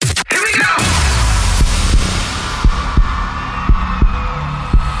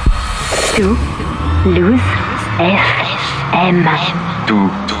Toulouse FM.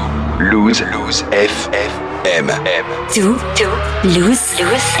 Toulouse FM. Toulouse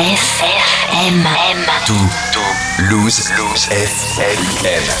FM. Toulouse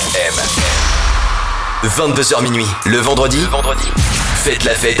FM. 22h minuit, le vendredi. Faites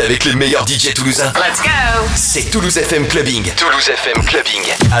la fête avec les meilleurs DJ toulousains. Let's go! C'est Toulouse FM Clubbing. Toulouse FM Clubbing.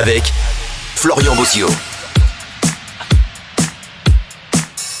 Avec Florian Bossio.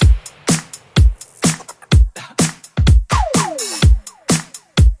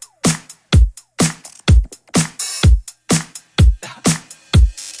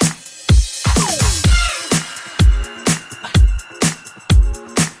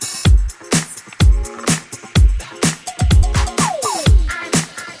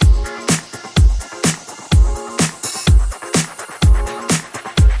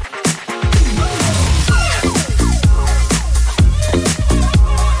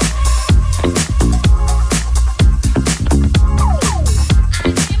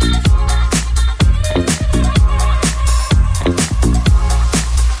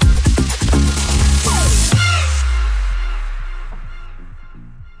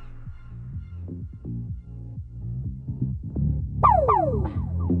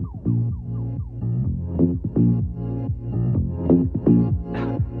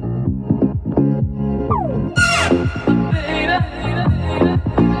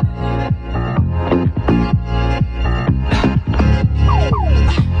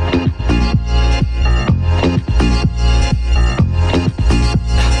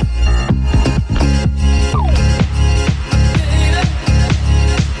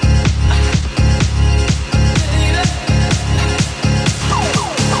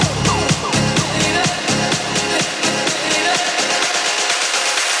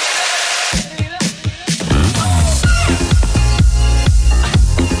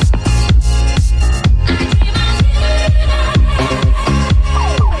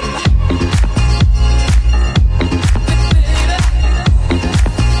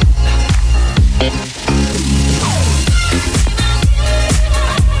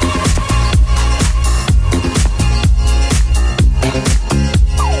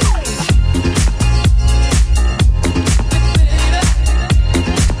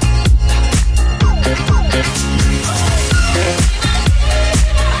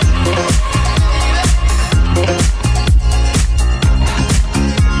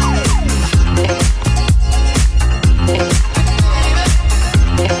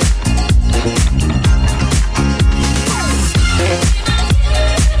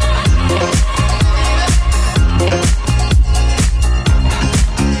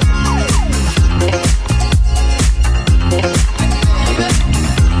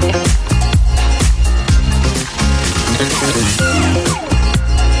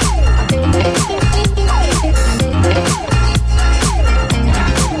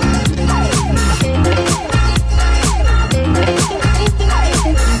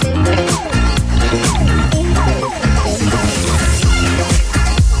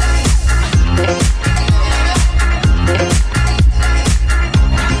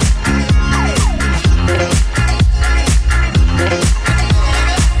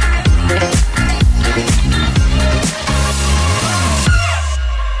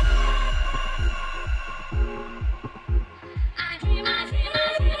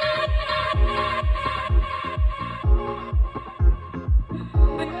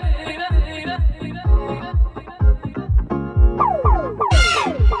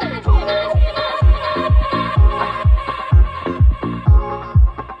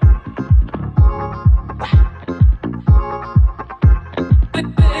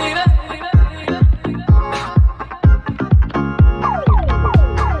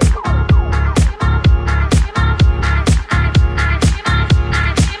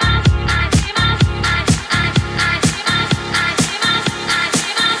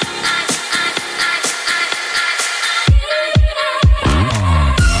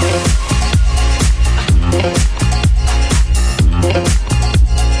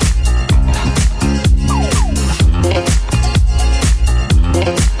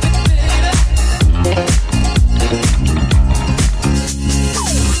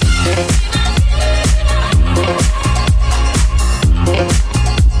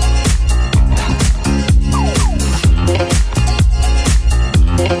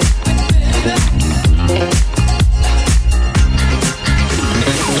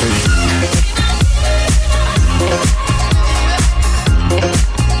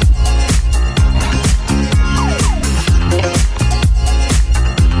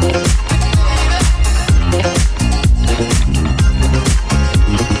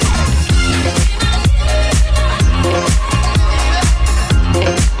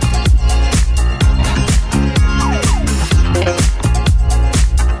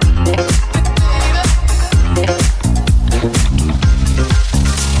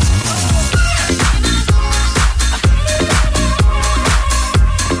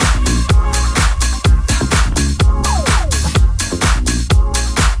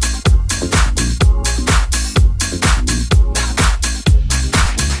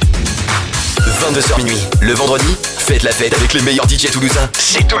 22h minuit. Le vendredi, faites la fête avec les meilleurs DJ toulousains.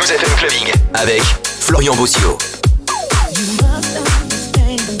 C'est Toulouse FM Clubbing avec Florian Bossio.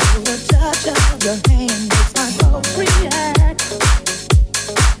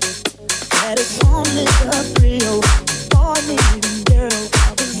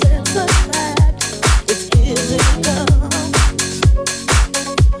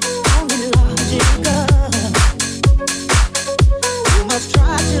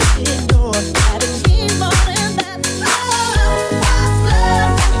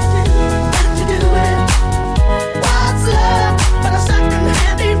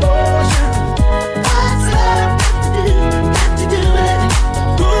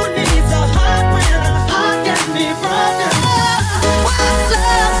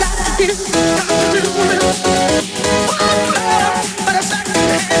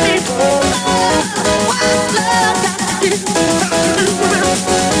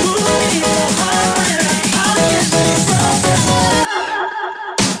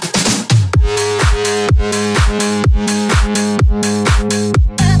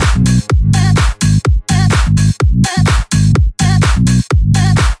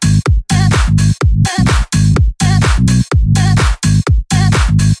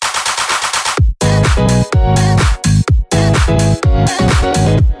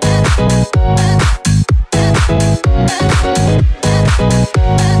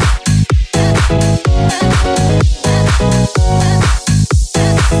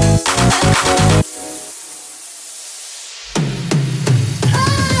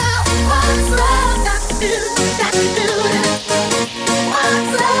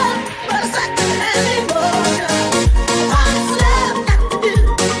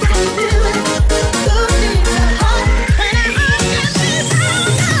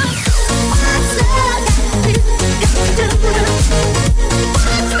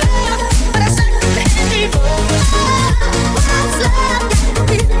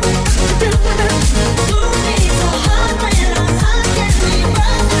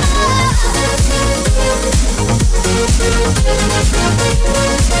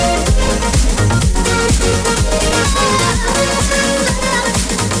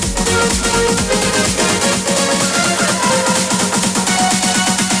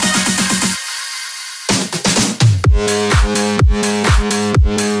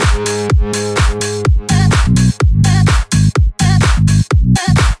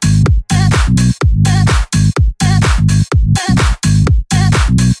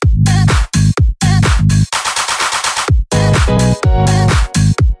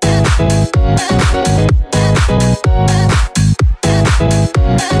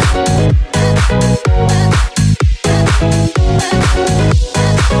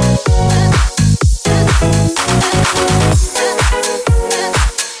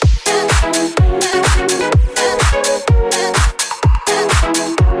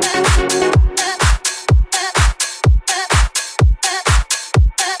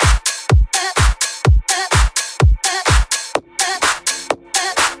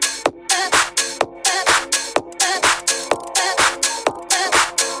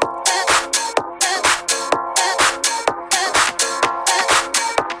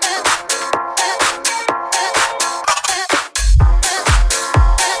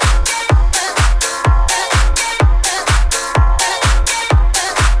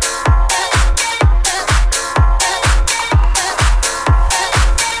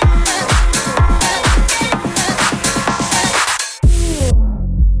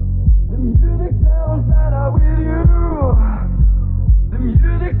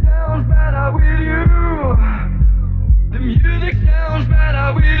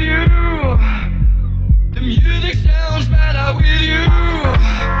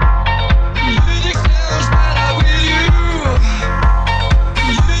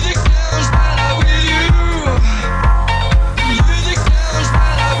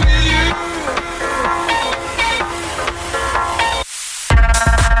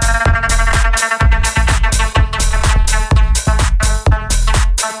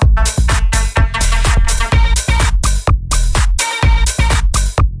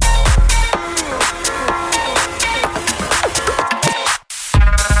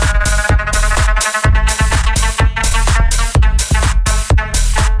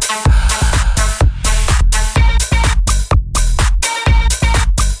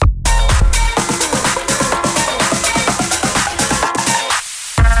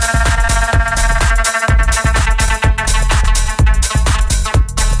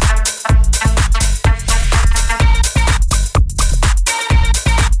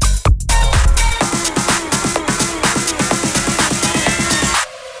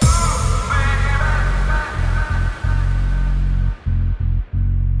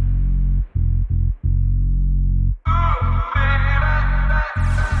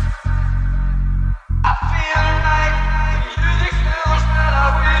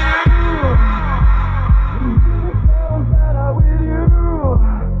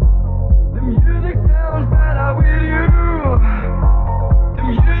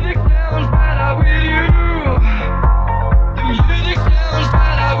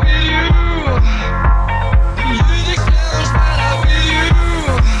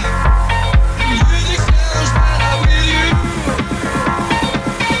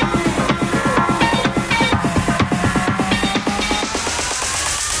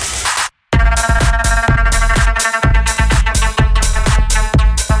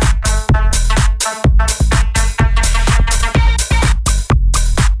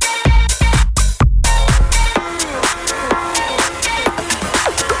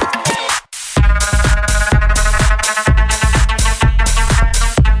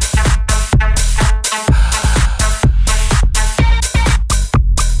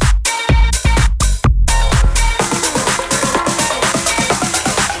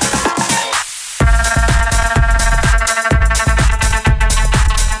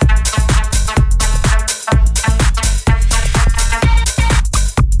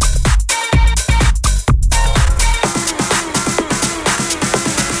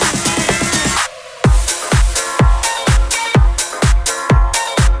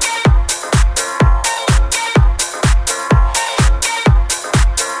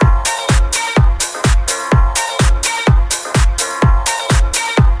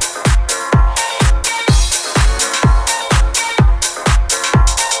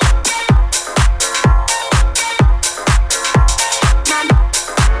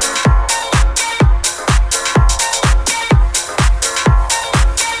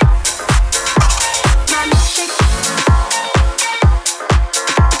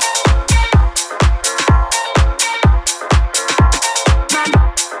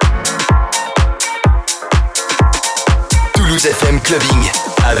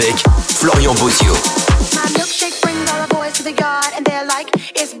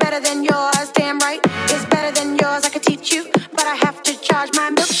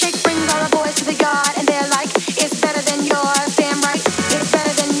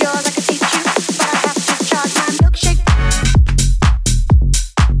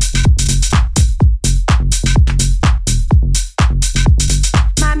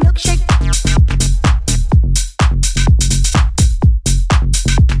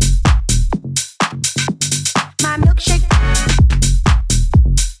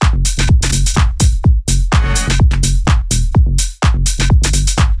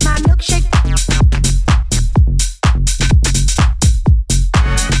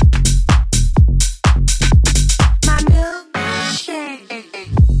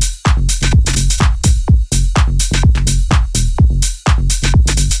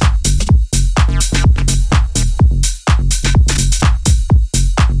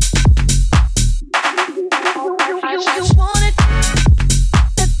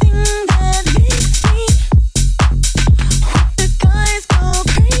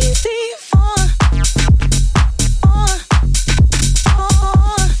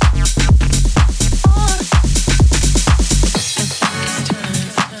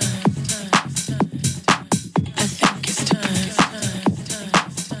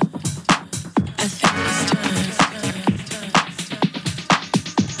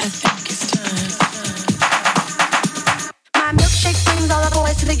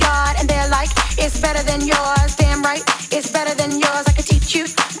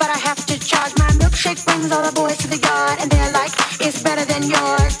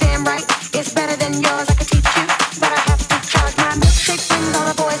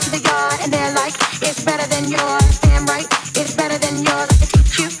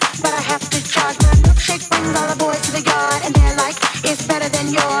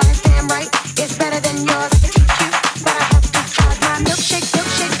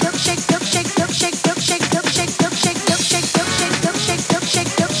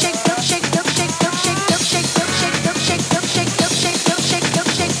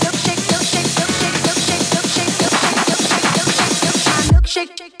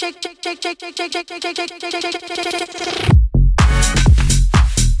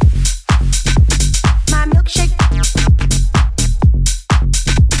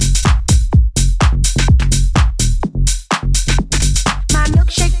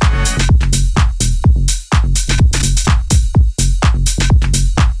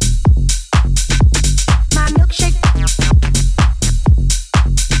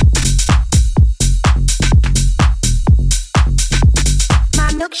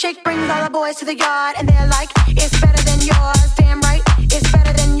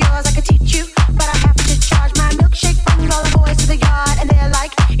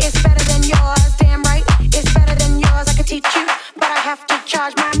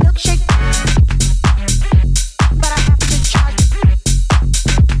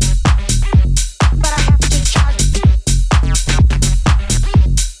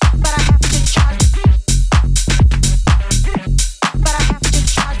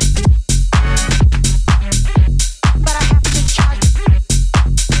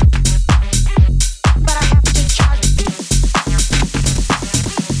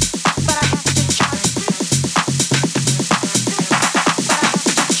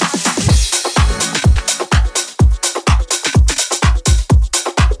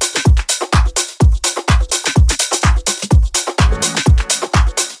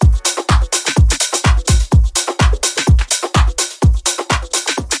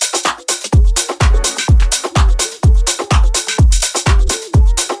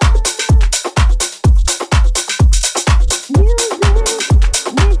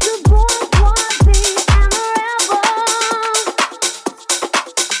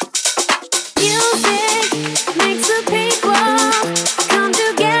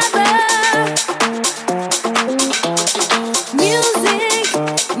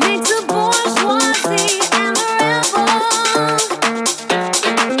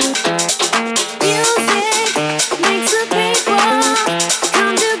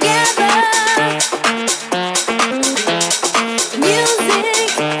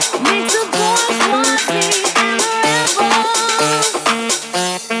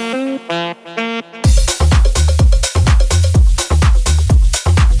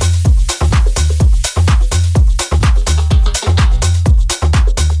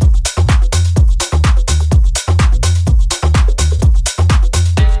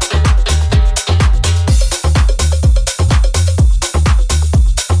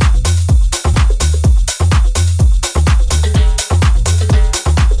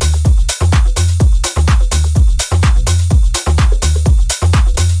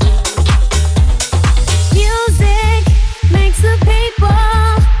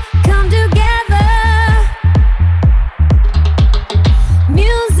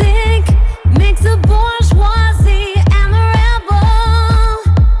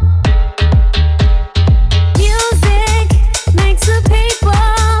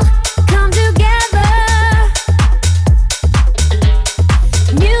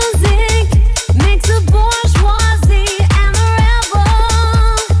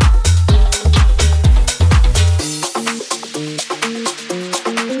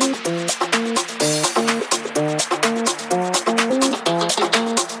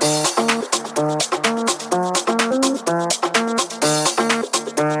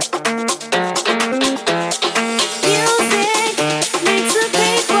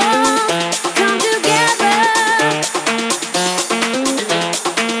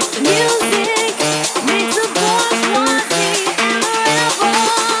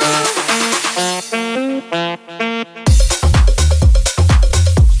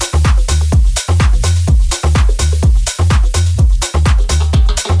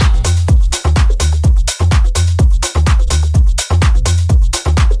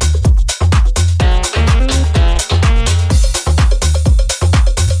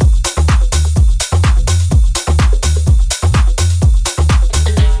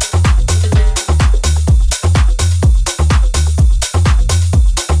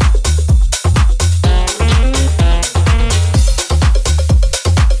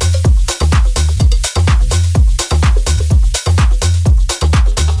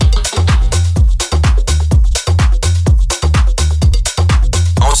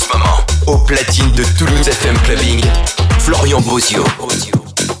 Bosio.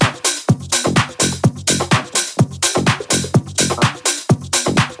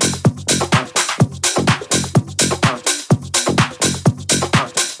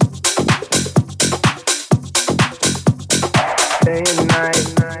 Day and night,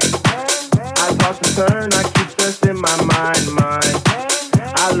 I toss and turn, I keep stress in my mind.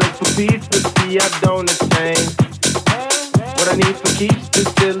 I look for peace, but see I don't attain. What I need for keeps this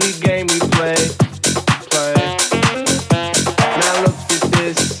silly game we play. Now look at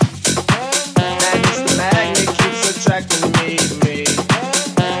this, the magnet keeps attracting me.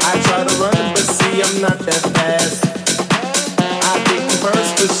 I try to run, but see I'm not that fast. I think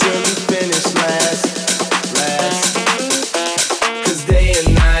first, but surely finish last. Day and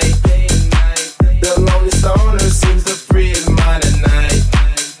night, the lonely stoner seems to free his mind at night.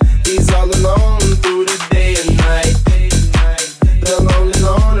 He's all alone through the day and night. The lonely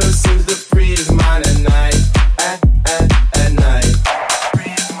loner seems to free his mind at night. At night. Free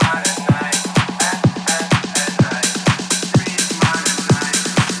his mind at night. At night. Free his mind at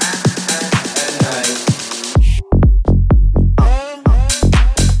night. At night.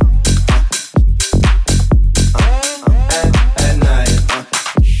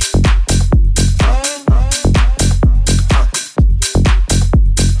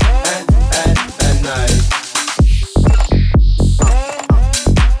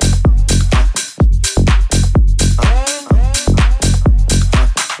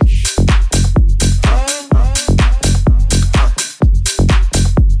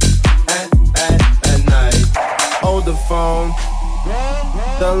 Hold the phone.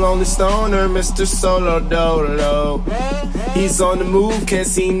 The lonely stoner, Mr. Solo Dolo. He's on the move, can't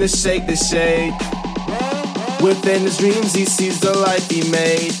seem to shake the shade. Within his dreams, he sees the life he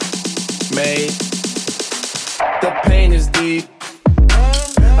made. The pain is deep.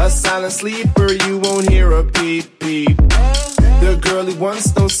 A silent sleeper, you won't hear a peep peep. The girl he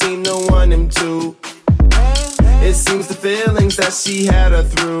wants don't seem to want him to. It seems the feelings that she had her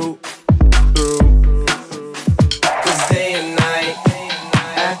through. Cause day and night,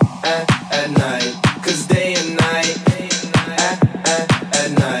 at night. Cause day and night,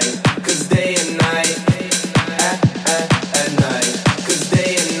 at night. Cause day and night, at night. Cause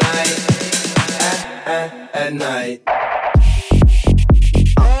day and night, at night. At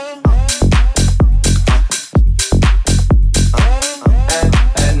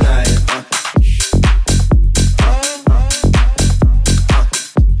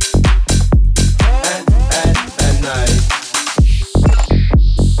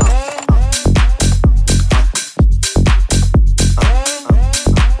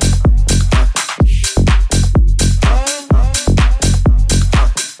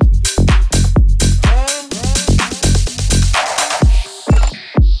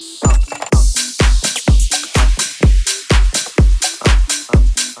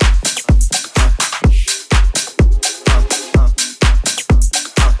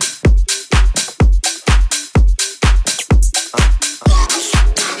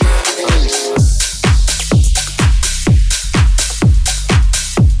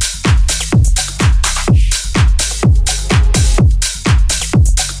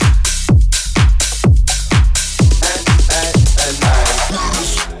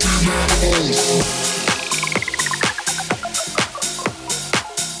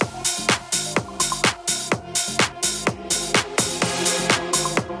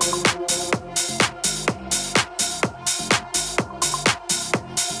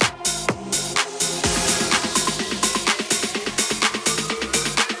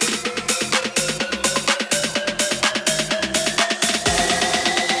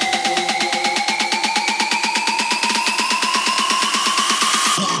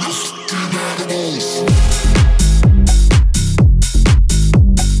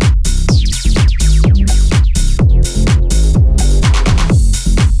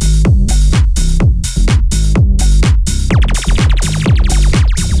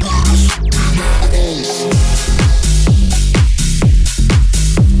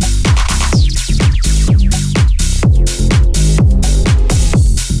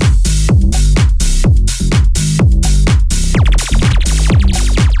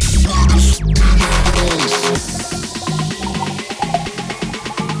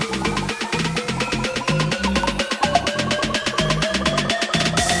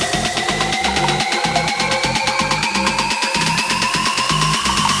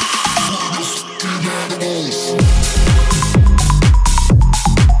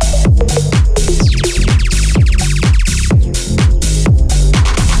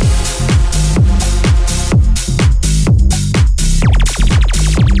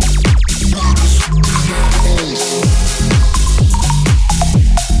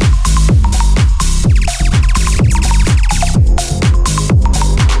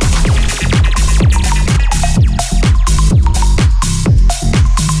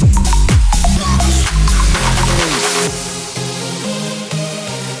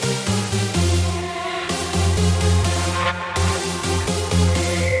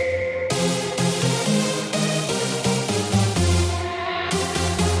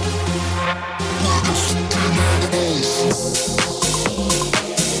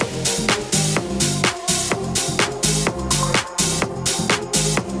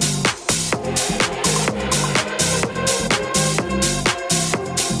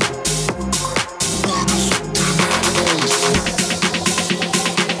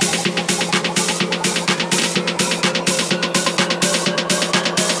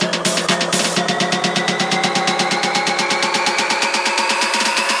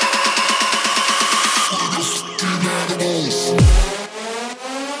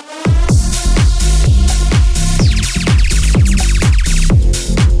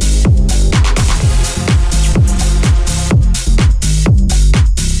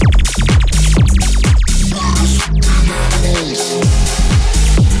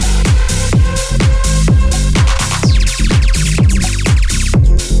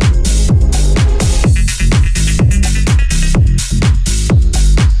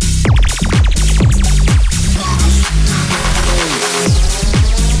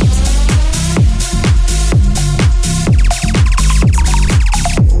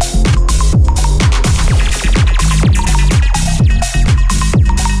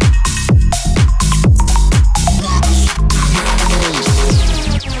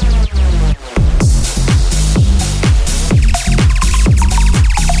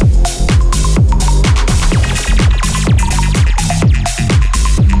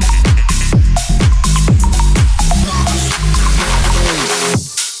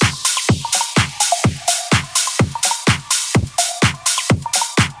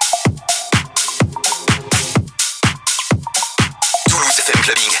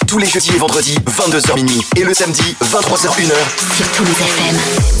Tous les jeudis et vendredis, 22h minuit. Et le samedi, 23h 1h. Sur Toulouse FM.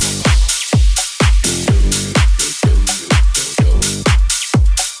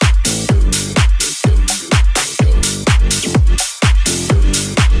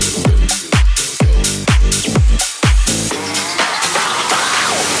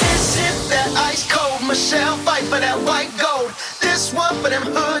 Michelle fight for that white gold. This one for them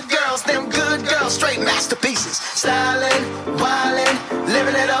hood girls, them good girls, straight masterpieces. Styling, wildin',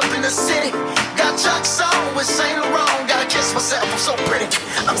 living it up in the city. Got Chuck's on with Saint Laurent. Gotta kiss myself, I'm so pretty.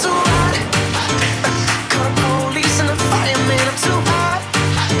 I'm too hot. Call the police and the fireman. I'm too hot.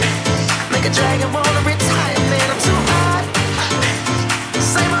 Make a dragon wanna retire, man. I'm too hot.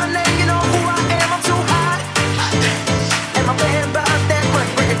 Say my name, you know who I am. I'm too hot. And my band about that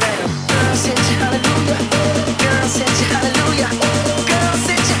money, bring it down. Girl, said you hallelujah. Girl, said you hallelujah. Girl,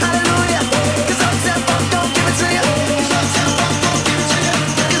 said you hallelujah. Cause Uptown Funk don't give it to you. Cause Uptown Funk don't give it to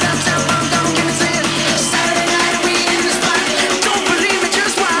you. Cause Uptown Funk don't give it to you. Saturday night we in the spot. Don't believe me,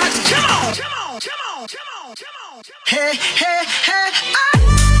 just watch. Come on. Come on. Come on. Come on. Come on. Hey, hey, hey.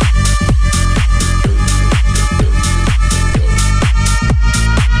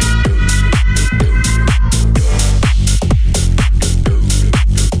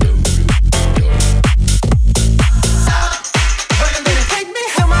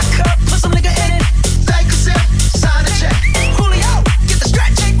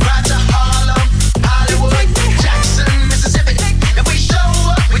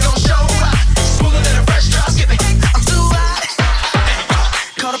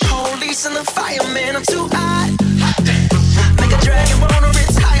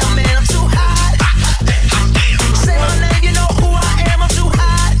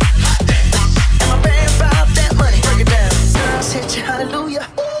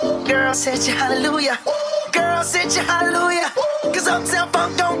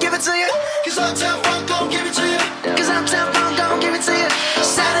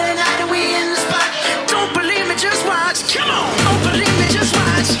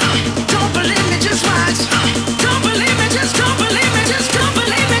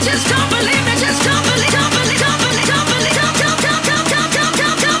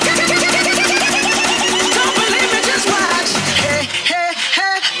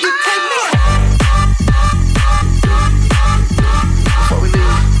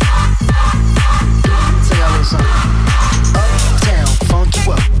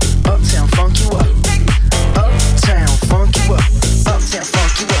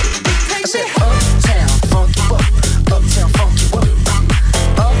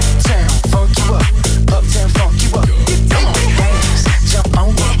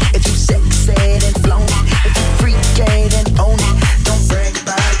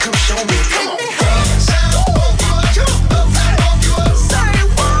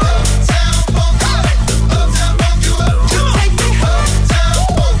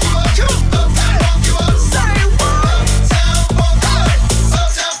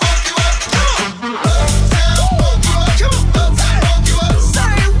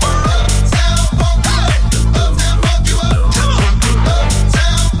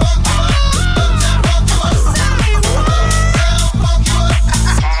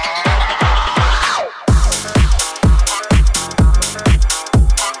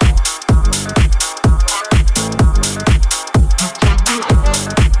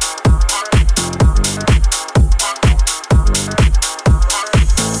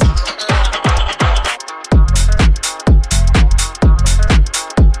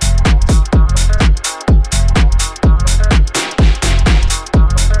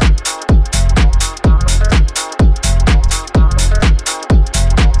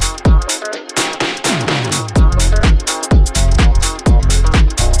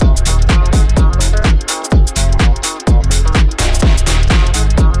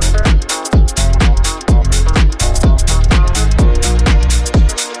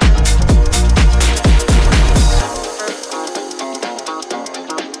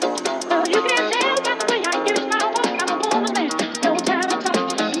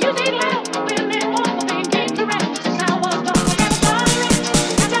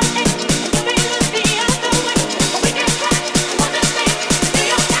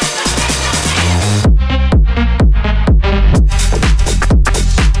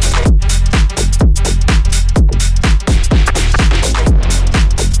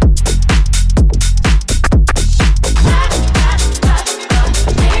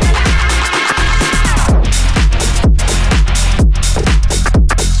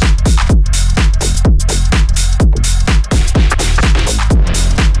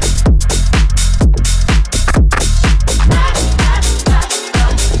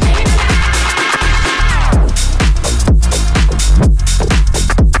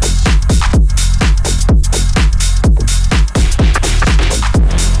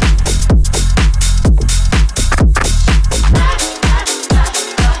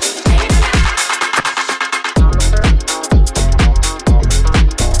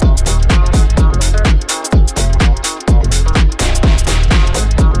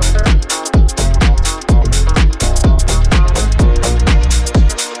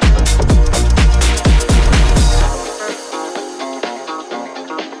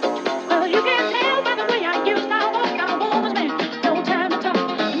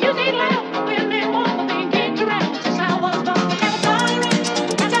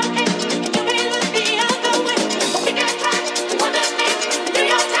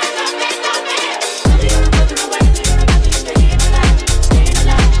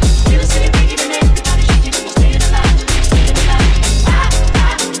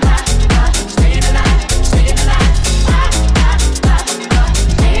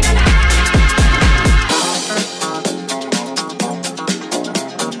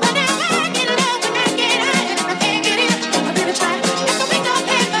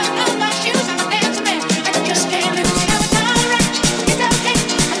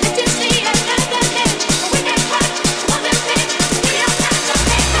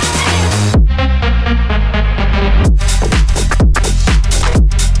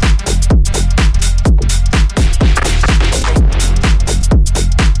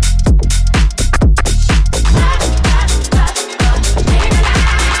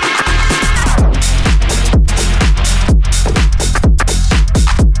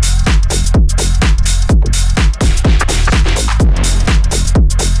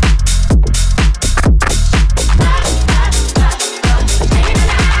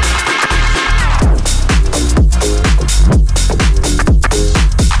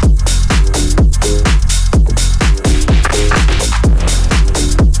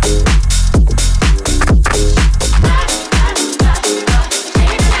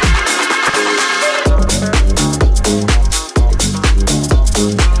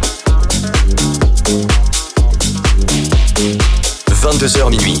 22h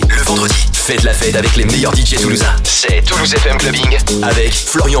minuit. Le vendredi, faites la fête avec les meilleurs DJ toulousains. C'est Toulouse FM Clubbing avec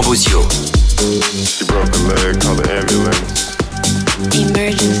Florian Bossio. She broke a leg, call the ambulance.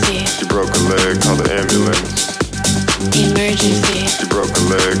 Emergency. She broke a leg, call the ambulance. Emergency. She broke a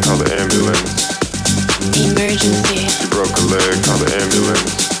leg, call the ambulance. Emergency. She broke a leg, call the ambulance.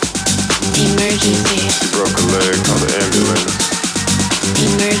 Emergency. She broke a leg, call the ambulance.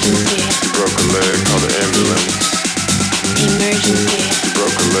 Emergency. She broke a leg, call the ambulance. Emergency. She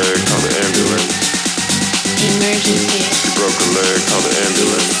broke a leg, call the ambulance. Emergency. She broke a leg, call the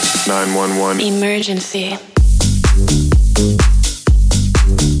ambulance. 911. Emergency.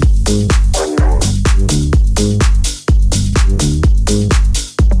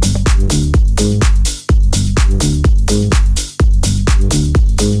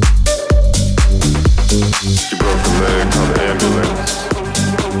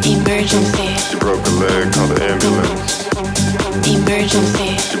 Emergency. She broke a leg, call the ambulance. Emergency.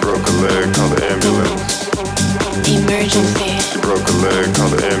 She broke a leg, call the ambulance. Emergency. She broke a leg, call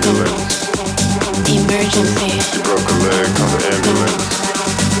the ambulance. Emergency. She broke a leg, call the ambulance.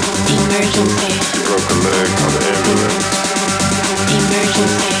 Emergency. She broke a leg, call the ambulance.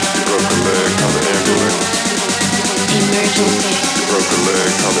 Emergency. She broke a leg, call the ambulance. Emergency. She broke a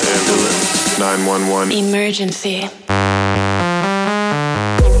leg, call the ambulance. 911. Emergency.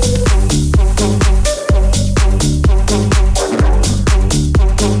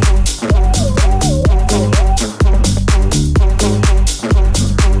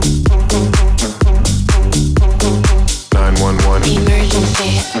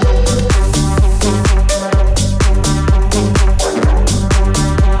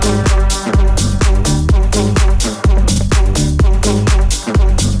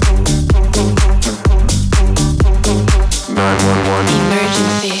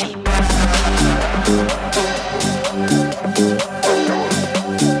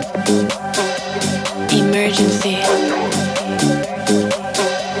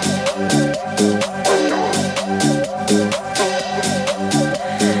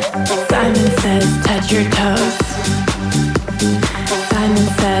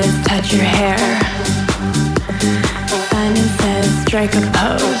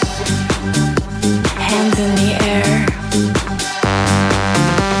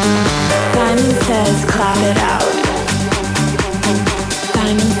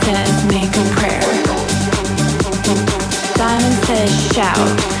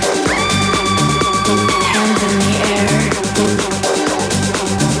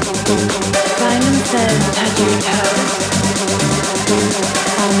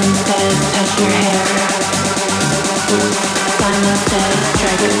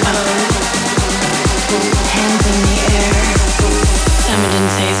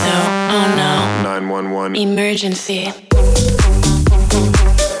 Emergency.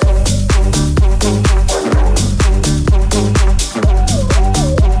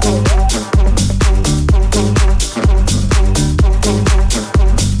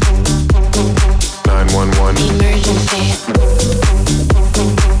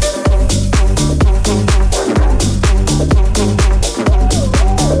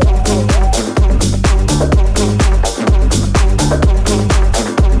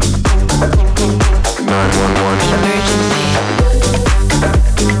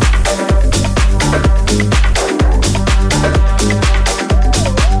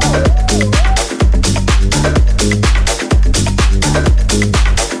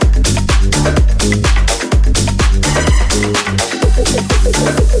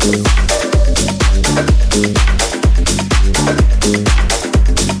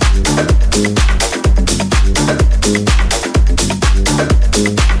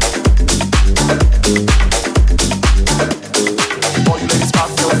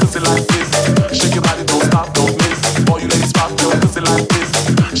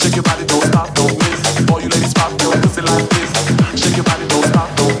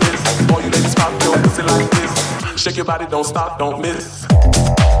 Don't stop, don't miss.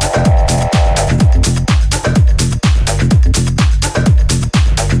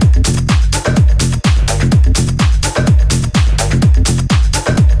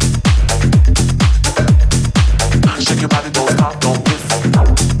 Shake your body, don't stop, don't miss.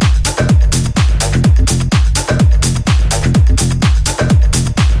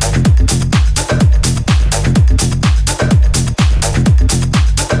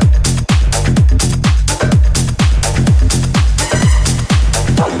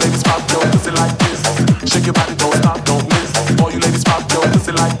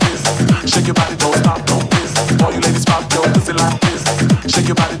 Shake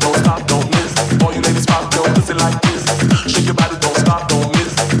your body, don't stop, don't miss. All you ladies pop your pussy like this. Shake your body, don't stop.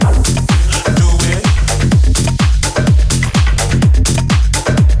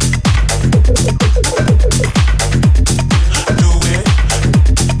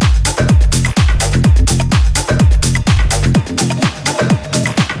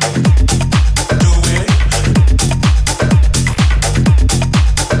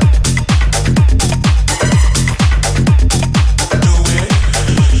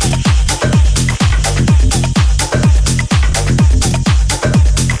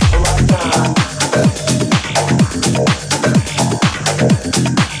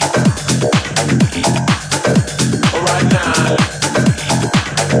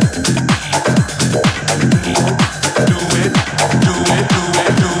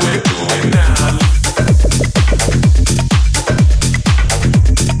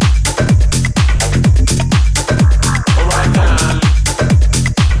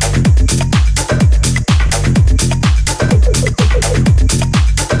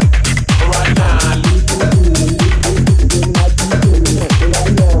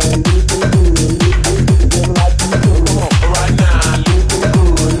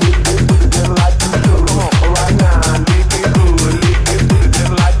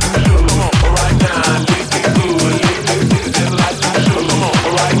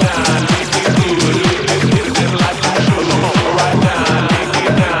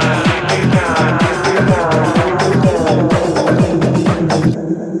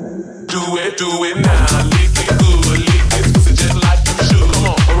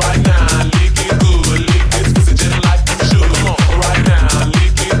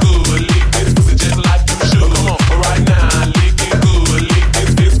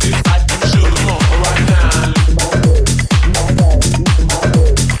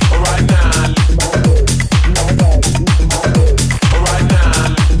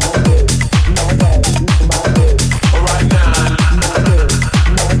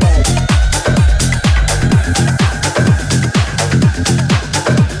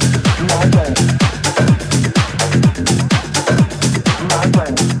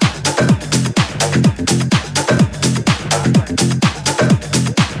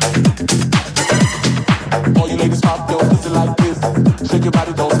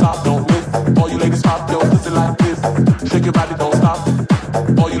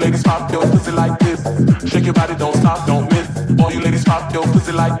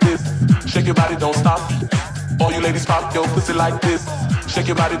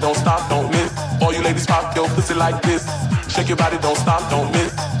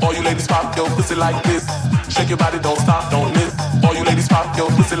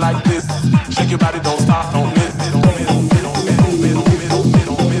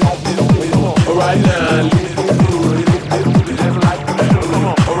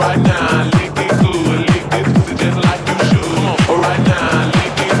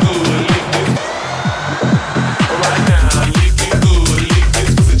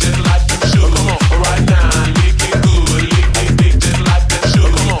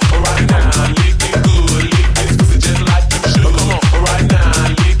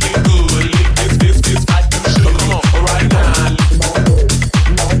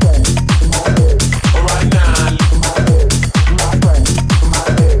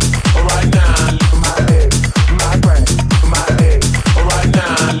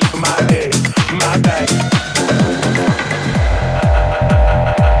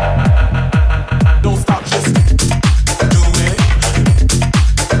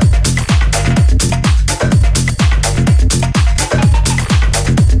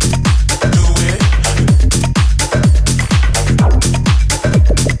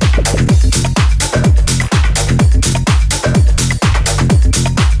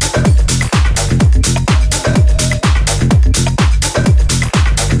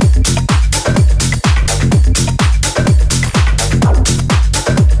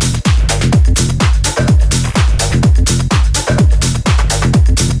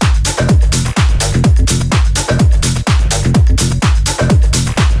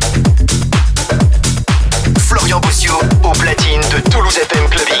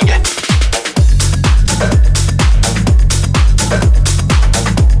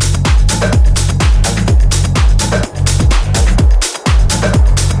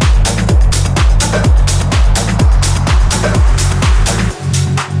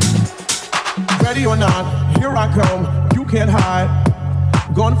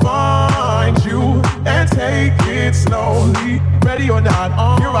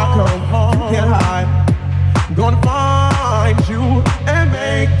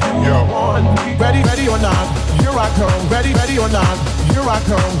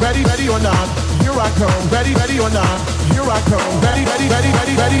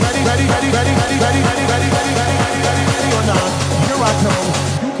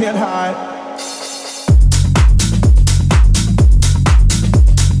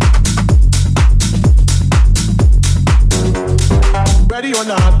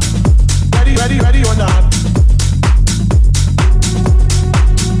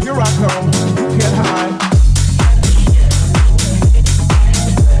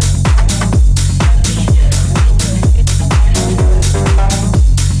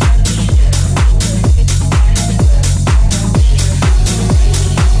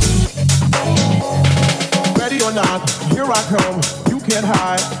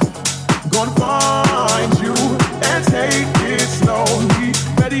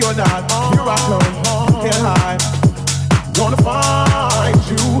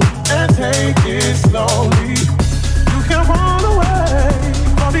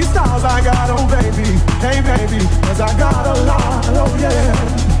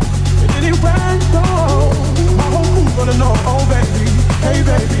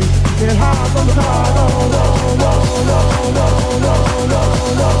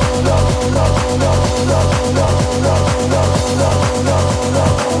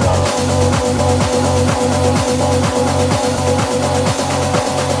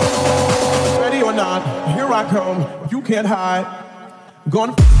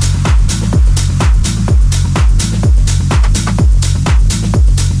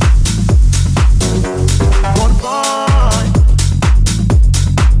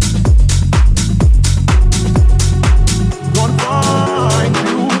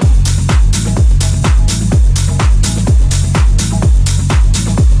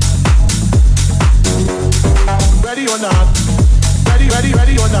 or not? Ready, ready,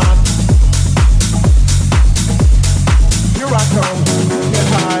 ready or not? Here I come, get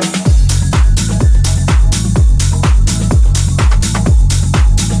high.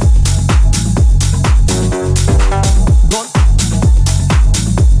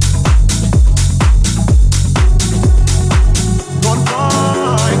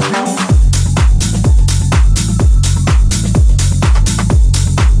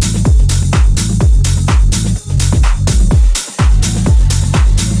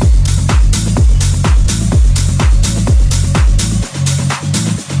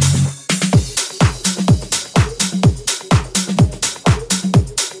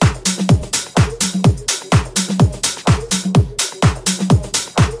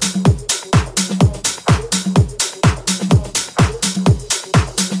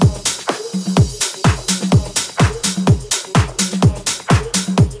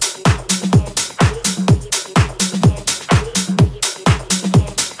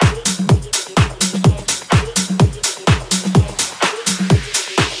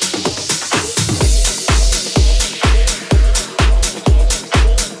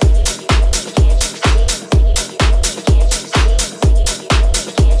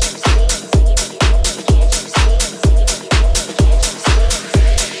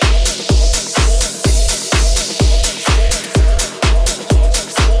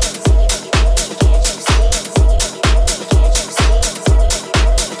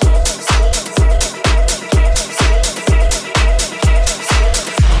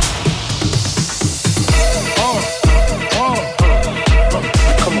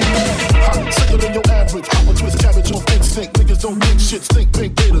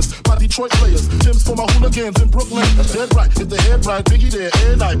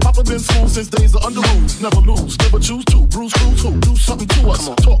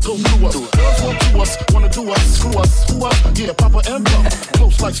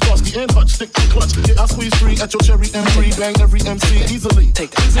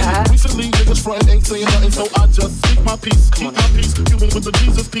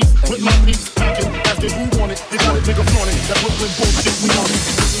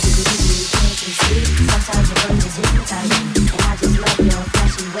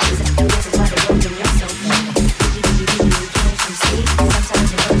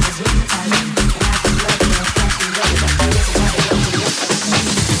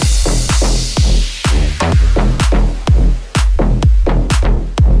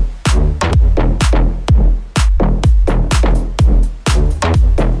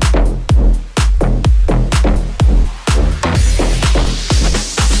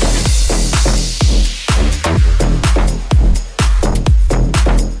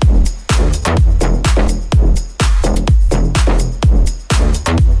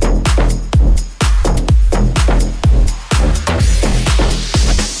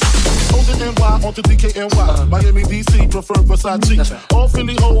 Versace. All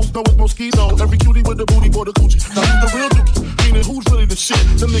Philly hoes know it's Mosquito. Every cutie with the booty boy the coochie. Now who's the real dookie? Meaning who's really the shit?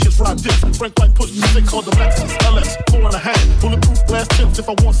 Them niggas ride dicks. Frank White push the 6 on the Lexus LS 4.5. Bulletproof glass tips if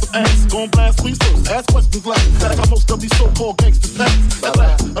I want some ass. Gon' blast squeeze first. Ask questions like that. How most of these so-called gangsters pass. At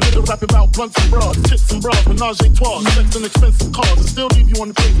last, a nigga rapping about blunts and bras, tits and bras, menage a trois, sex and expensive cars, and still leave you on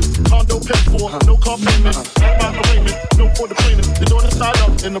the pavement. Condo paid for, no car payment. At my arraignment, no for the plaintiff. The door is tied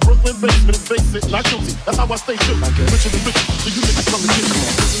up in the Brooklyn basement. Face it, not guilty. That's how I stay true. Richer than richer, so you niggas from the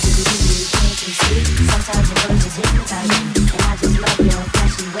get. Sometimes your words is hypnotizing, and I just love your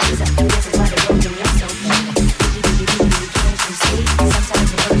flashy ways. This is why they're broken, you're so fun. Can't you see?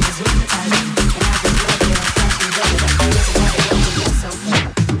 Sometimes your words is hypnotizing, and I just love your flashy ways. This is why they're broken, you're so fun.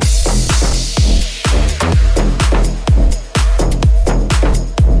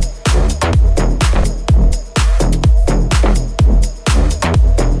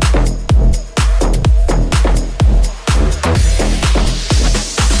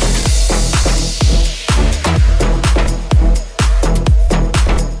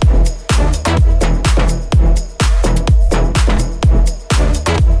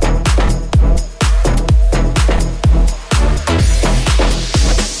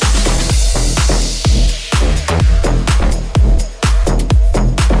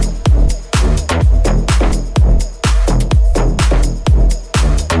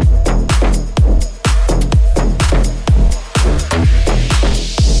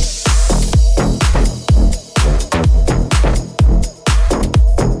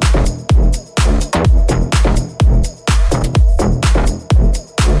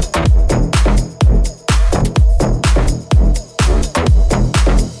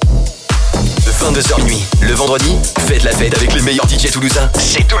 Faites la fête avec les meilleurs DJ toulousains.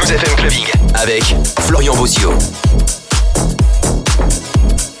 C'est Toulouse FM Clubbing avec Florian Bossio.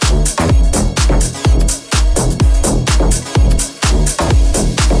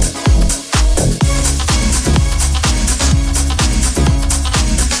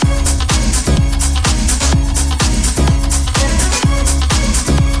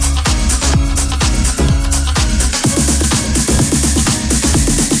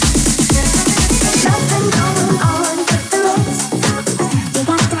 You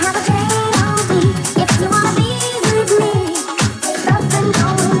got to have a train on me if you wanna be with me.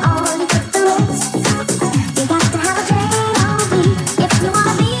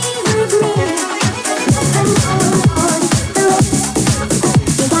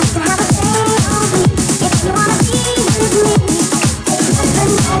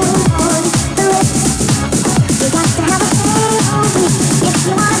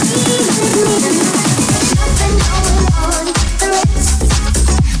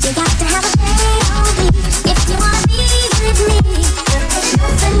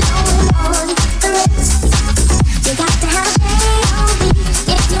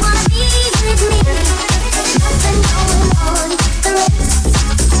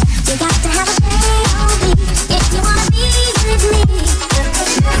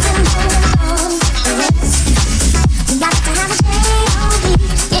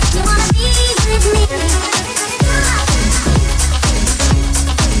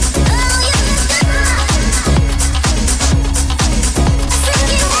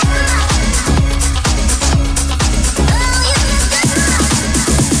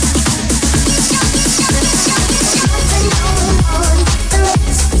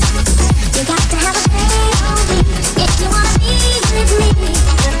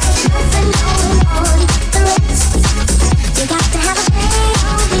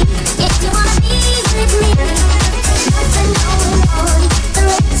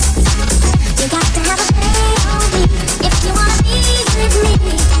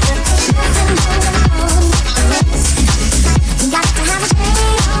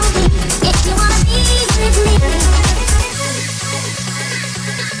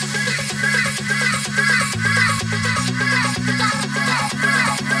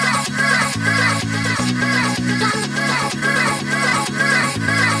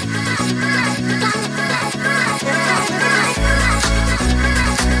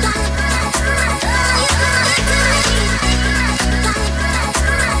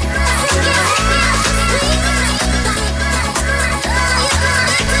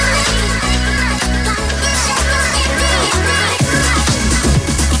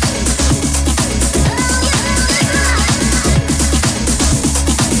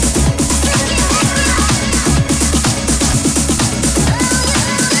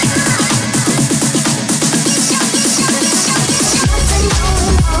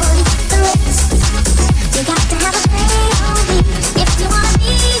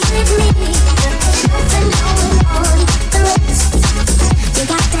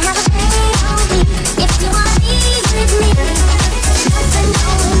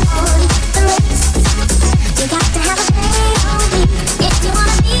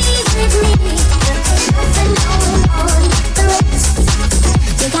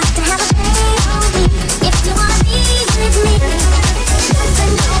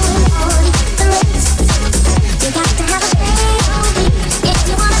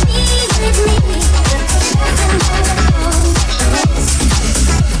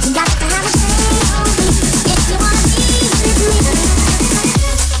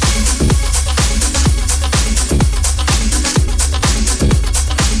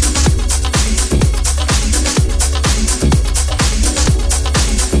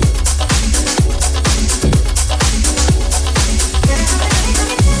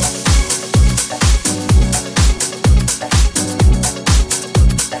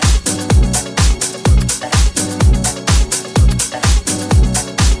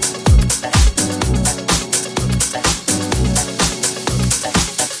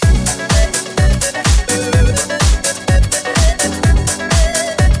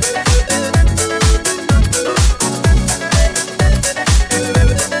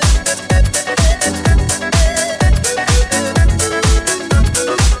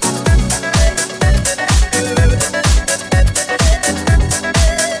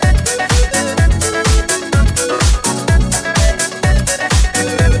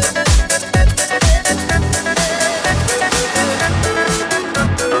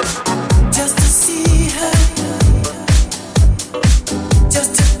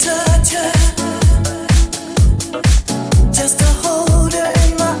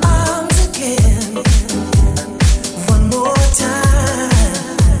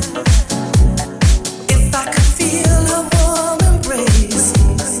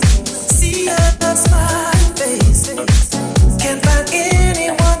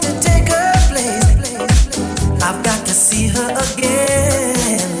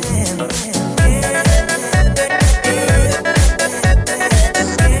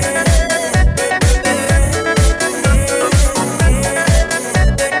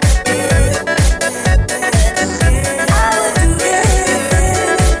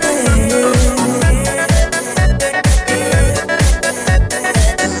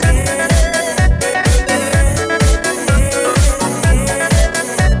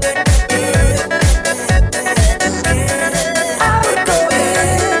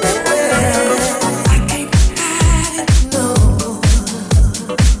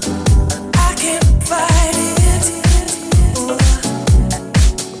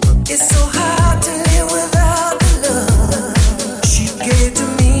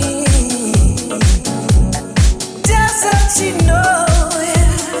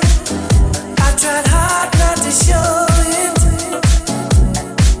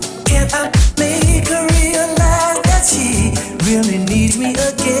 teach me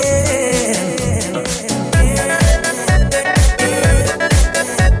again.